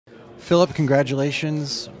Filip,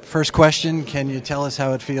 congratulations. First question, can you tell us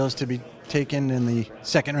how it feels to be taken in the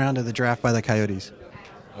second round of the draft by the Coyotes?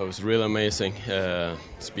 It was really amazing,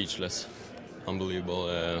 speechless,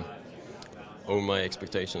 unbelievable, over my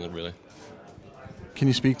expectations really. Can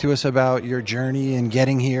you speak to us about your journey in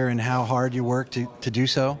getting here and how hard you worked to do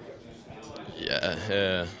so?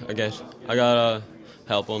 Yeah, I got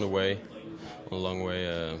help on the way, on a long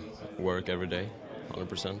way, work every day,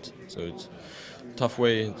 100%. So it's a tough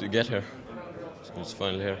way to get here, so it's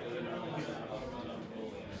finally here.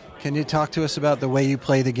 Can you talk to us about the way you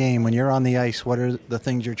play the game? When you're on the ice, what are the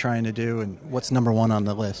things you're trying to do, and what's number one on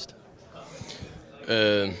the list?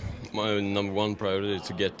 My number one priority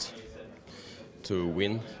is to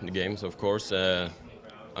win the games, of course.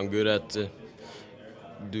 I'm good at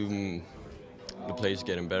doing the players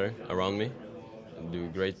getting better around me, do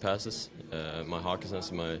great passes. My hockey sense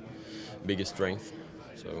is my biggest strength.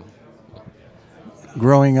 So,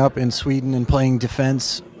 Growing up in Sweden and playing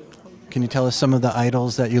defense, can you tell us some of the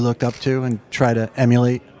idols that you looked up to and try to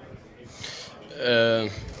emulate?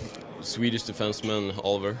 Swedish defenseman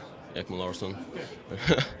Oliver Ekman Larsson.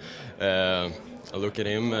 I look at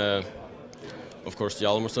him. Of course,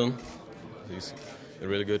 Hjalmarsson. He's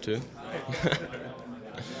really good too.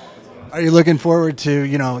 Are you looking forward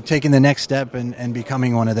to taking the next step and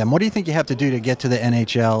becoming one of them? What do you think you have to do to get to the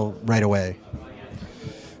NHL right away?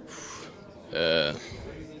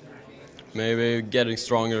 Maybe getting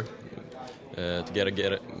stronger. To get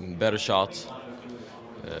a better shot.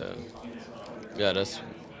 That's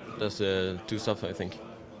two stuff I think.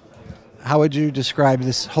 How would you describe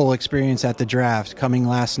this whole experience at the draft, coming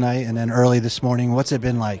last night and then early this morning? What's it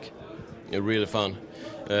been like? Really fun.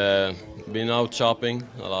 Been out shopping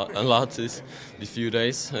a lot these few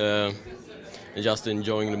days, and just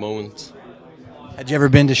enjoying the moment. Had you ever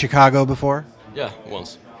been to Chicago before? Yeah,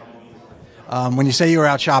 once. When you say you were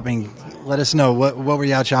out shopping, let us know. What were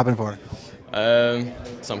you out shopping for?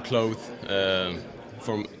 Some clothes,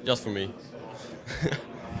 just for me.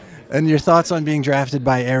 And your thoughts on being drafted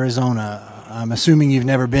by Arizona? I'm assuming you've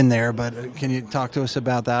never been there, but can you talk to us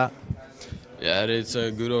about that? Yeah, it's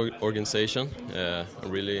a good organization.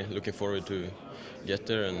 I'm really looking forward to get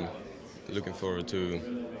there and looking forward to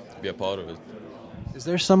be a part of it. Is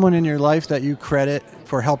there someone in your life that you credit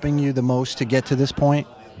for helping you the most to get to this point?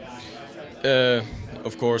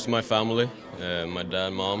 Of course, my family, my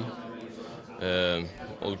dad, mom,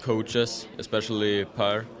 all coaches, especially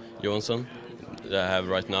Per Johansson that I have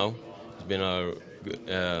right now. It's been a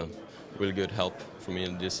really good help for me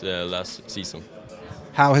in this last season.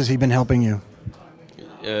 How has he been helping you?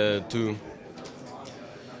 To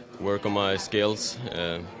work on my skills,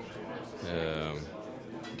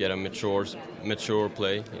 get a mature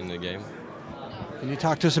play in the game. Can you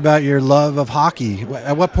talk to us about your love of hockey?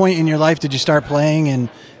 At what point in your life did you start playing, and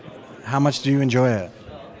how much do you enjoy it?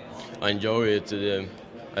 I enjoy it.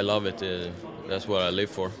 I love it. That's what I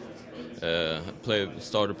live for.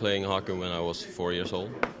 Started playing hockey when I was 4 years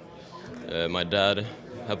old. My dad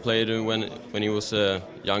had played when he was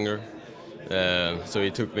younger, so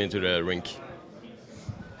he took me into the rink.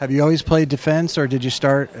 Have you always played defense, or did you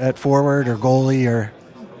start at forward or goalie, or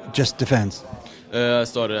just defense? I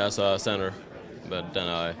started as a center, but then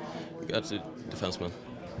I got to defenseman.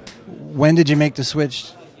 When did you make the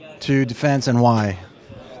switch to defense, and why?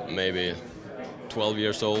 Maybe 12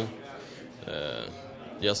 years old.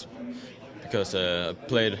 Just because I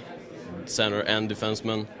played center and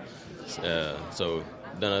defenseman, so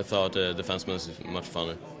then I thought defenseman is much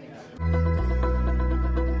funner.